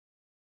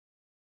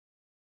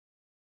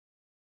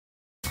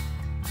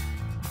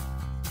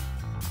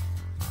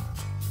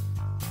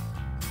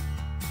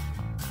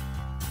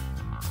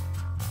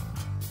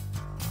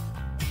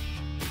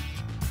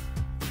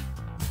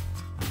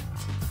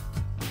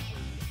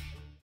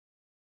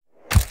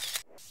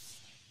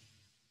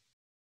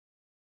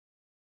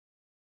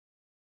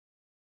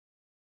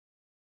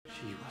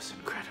She was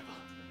incredible.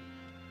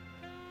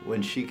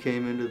 When she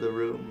came into the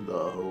room, the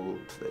whole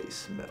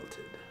place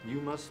melted. You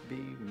must be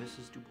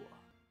Mrs. Dubois.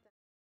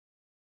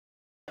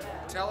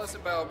 Tell us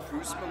about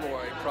Bruce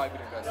Malloy,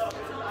 Private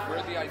Investigator. Where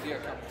did the idea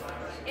come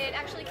from? It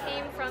actually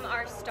came from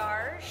our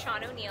star,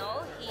 Sean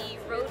O'Neill. He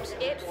wrote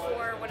it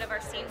for one of our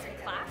scenes in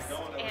class,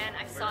 and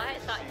I saw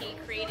it, thought he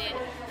created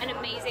an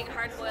amazing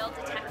hard-boiled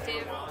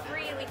detective,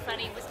 really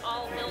funny, was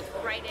all built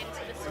right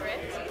into the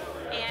script,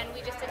 and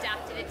we just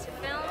adapted it to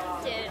film,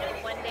 did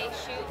a one-day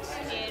shoot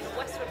in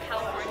Westwood,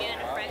 California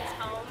in a friend's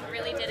home,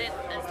 really did it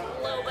as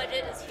low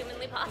budget as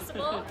humanly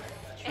possible,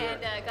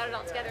 and got it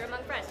all together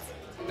among friends.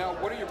 Now,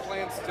 what are your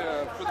plans for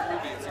the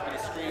movie? Is it going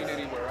to screen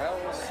anywhere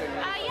else?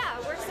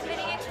 Yeah, we're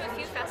submitting it to a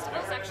few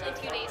festivals. Actually, a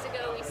few days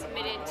ago, we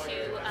submitted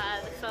to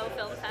the Faux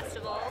Film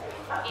Festival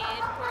in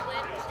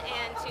Portland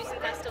and to some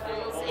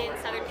festivals in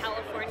Southern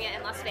California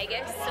and Las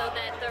Vegas, so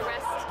that the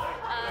rest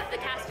of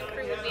the cast and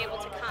crew would be able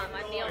to come.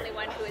 I'm the only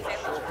one who is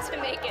able to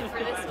make it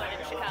for this one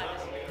in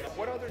Chicago.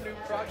 What other new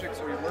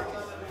projects are you working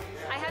on?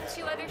 I have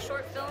 2 other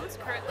short films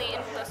currently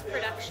in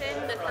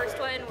post-production. The first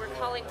one we're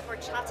calling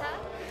Horchata.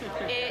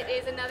 It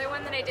is another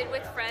one that I did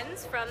with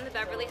friends from the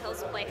Beverly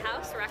Hills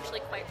Playhouse. We're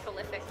actually quite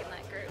prolific in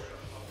that group.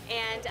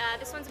 And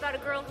this one's about a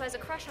girl who has a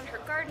crush on her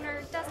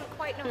gardener, doesn't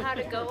quite know how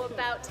to go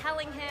about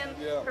telling him.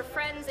 Her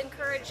friends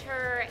encourage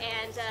her,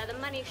 and the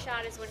money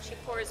shot is when she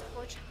pours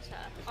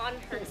horchata on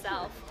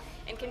herself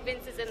and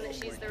convinces him that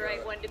she's the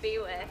right one to be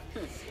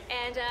with.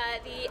 And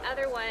the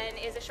other one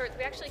is a short that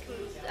we actually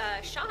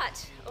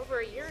shot over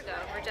a year ago.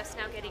 We're just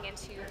now getting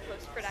into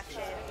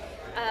post-production.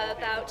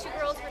 About 2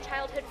 girls who are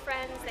childhood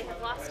friends. They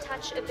have lost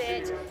touch a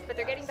bit, but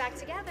they're getting back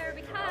together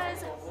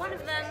because one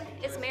of them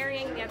is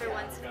marrying the other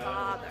one's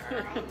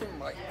father. Oh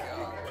my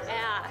God.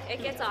 Yeah,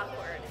 it gets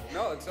awkward.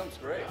 No, it sounds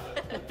great.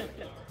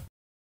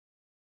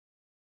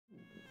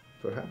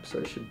 Perhaps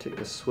I should take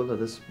a swill of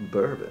this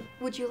bourbon.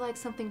 Would you like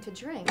something to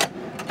drink?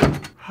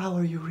 How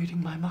are you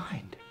reading my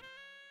mind?